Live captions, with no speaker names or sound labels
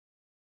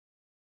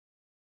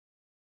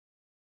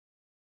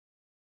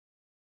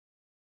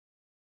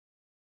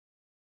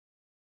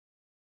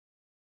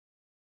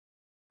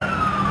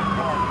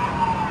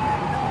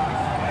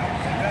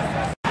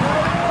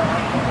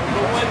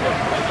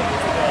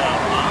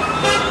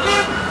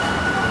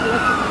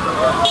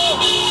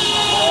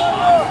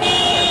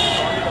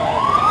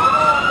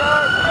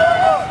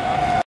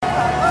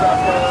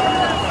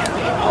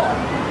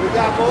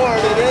got more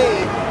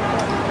today.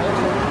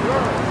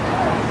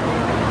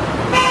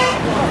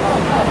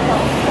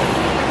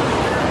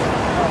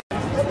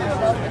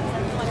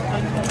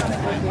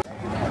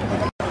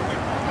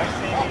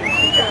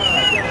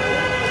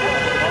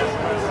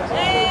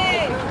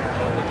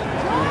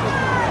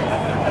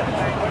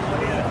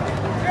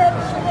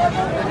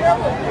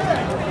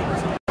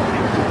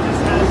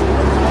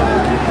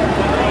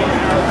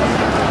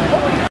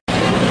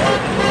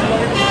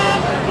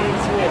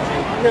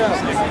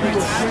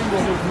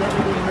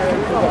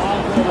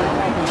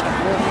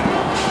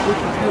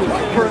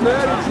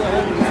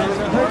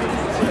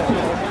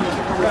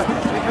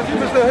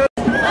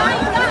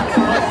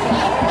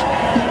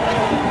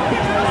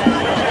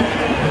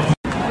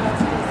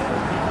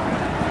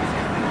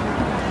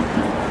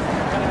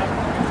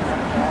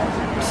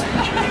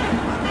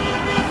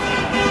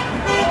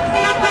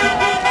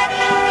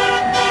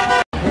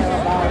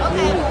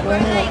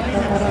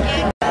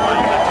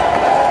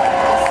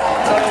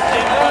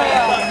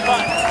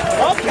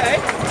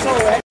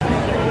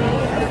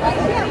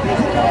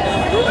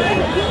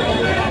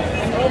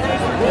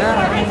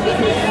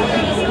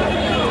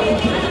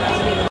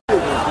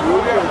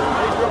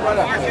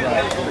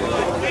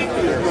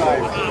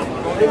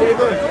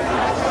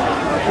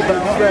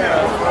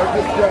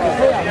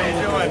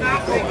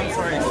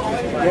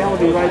 I'll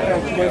be right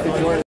back to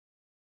work.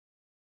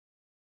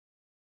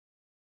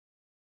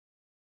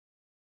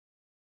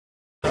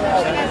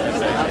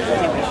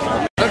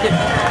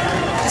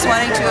 Just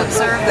wanting to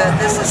observe that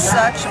this is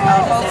such a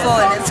hopeful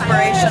and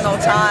inspirational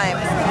time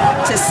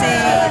to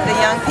see the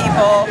young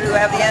people who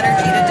have the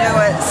energy to do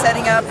it,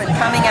 setting up and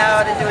coming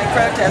out and doing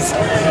protests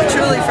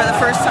truly for the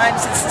first time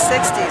since the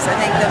 60s. I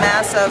think the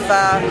mass of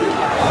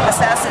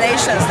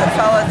assassinations that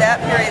followed that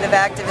period of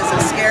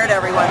activism scared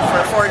everyone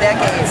for 4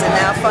 decades, and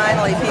now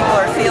finally people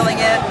are feeling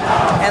it,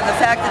 and the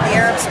fact that the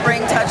Arab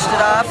Spring touched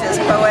it off is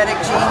poetic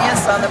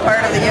genius on the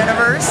part of the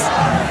universe,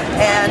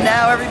 and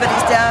now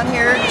everybody's down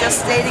here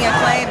just stating a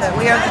claim that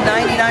we are the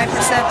 99%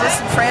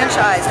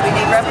 disenfranchised. We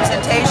need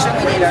representation,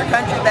 we need our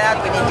country back,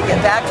 we need to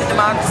get back to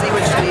democracy,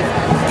 which we've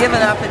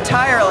given up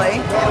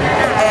entirely,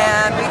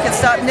 and we can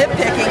stop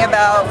nitpicking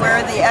about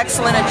where the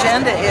excellent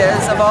agenda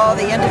is of all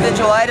the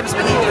individual items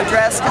we need to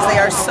address, because they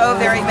are so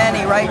very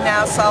many. Right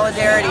now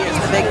solidarity is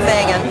the big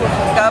thing, and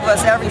God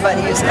bless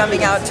everybody who's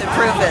coming out to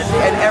prove it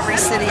in every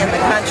city in the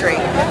country,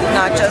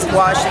 not just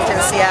Washington,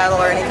 Seattle,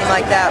 or anything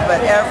like that,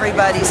 but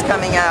everybody's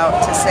coming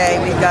out to say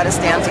we've got to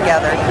stand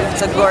together.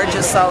 It's a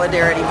gorgeous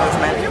solidarity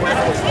movement.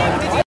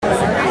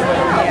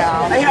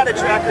 Yeah, I had a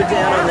tracker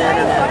down on the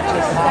internet,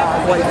 just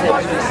white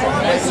pictures.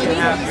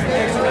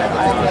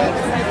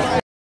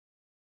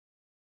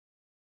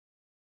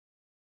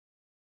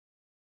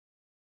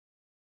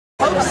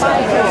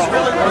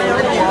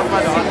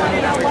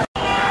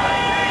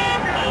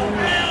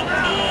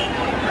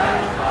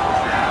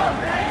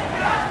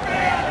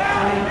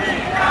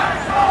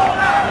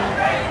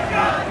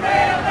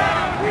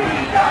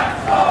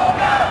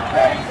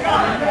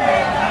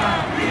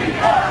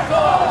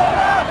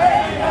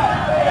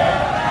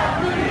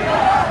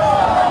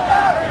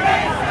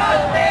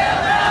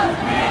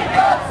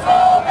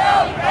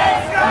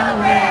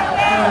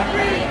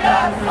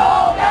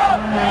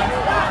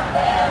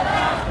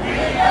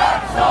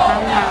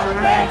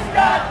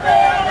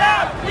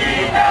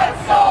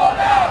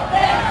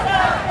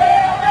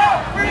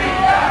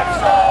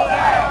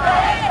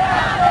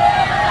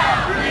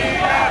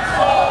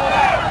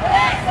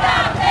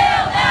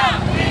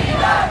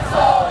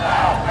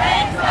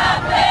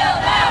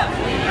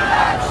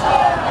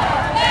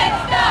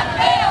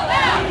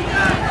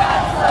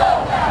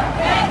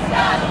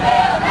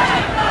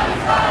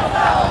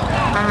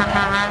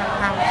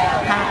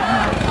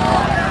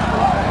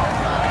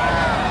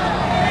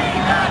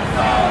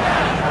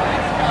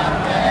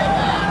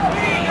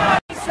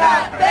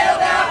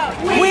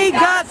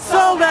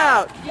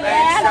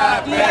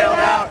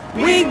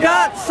 We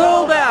got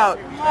sold out.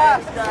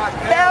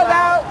 Bailed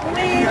out.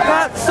 We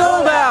got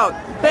sold out.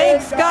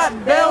 Banks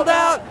got bailed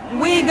out.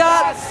 We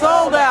got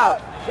sold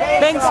out.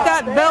 Banks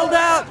got bailed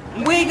out.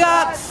 We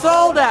got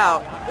sold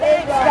out.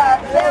 Banks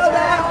got bailed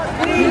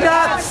out. We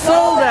got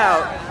sold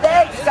out.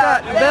 Banks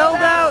got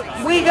bailed out.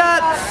 We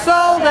got sold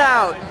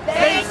out.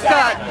 Banks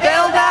got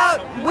bailed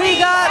out.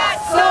 We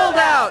got sold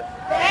out.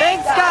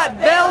 Banks got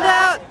bailed out. We got sold out. Banks got bailed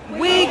out.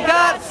 We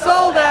got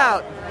sold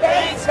out.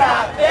 Banks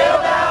got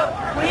bailed out.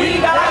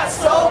 We got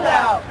sold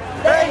out.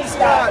 Banks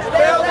got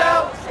bailed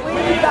out.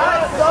 We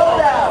got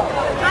sold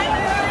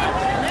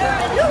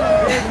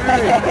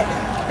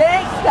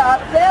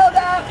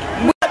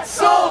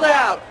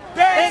out.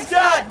 Banks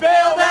got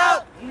bailed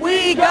out.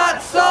 We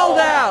got sold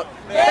out.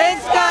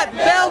 Banks got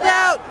bailed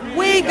out.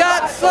 We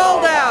got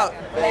sold out.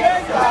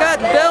 Banks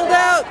got bailed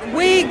out.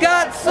 We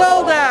got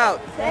sold out.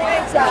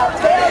 Banks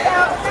got bailed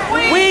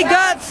out. We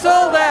got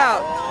sold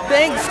out.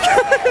 Banks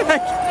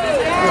got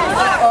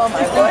oh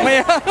my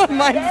God.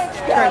 Mine's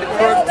trying to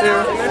work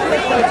too.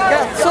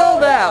 Got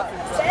sold out.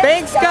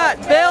 Banks got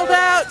bailed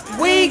out,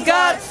 we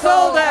got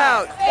sold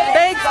out.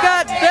 Banks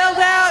got bailed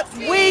out,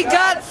 we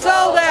got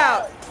sold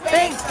out.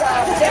 Banks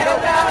got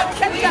bailed out,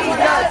 we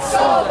got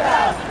sold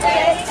out.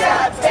 Banks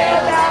got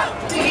bailed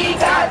out, we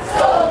got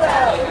sold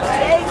out.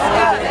 Banks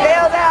got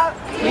bailed out,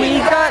 We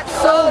got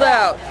sold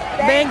out.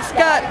 Banks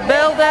got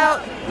bailed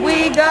out,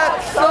 we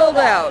got sold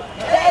out.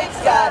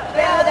 Banks got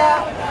bailed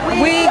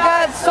out, We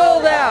got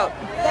sold out.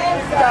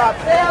 Banks got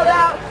bailed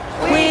out,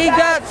 We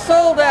got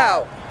sold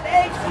out.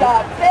 Banks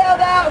got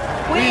bailed out,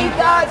 we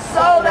got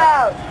sold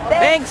out.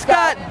 Banks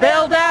got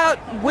bailed out,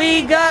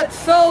 we got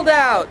sold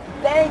out.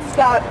 Banks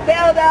got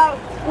bailed out,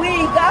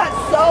 we got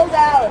sold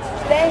out.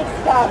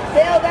 Banks got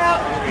bailed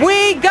out,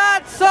 We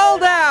got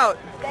sold out.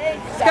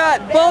 Banks got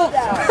bailed both.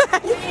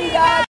 out. We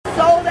got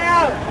sold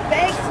out.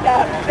 Banks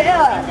got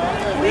bailed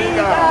out. We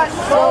got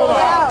sold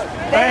out.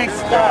 Banks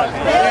got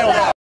bailed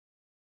out.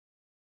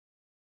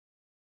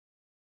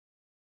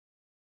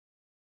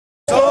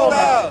 Sold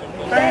out.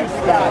 Banks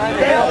got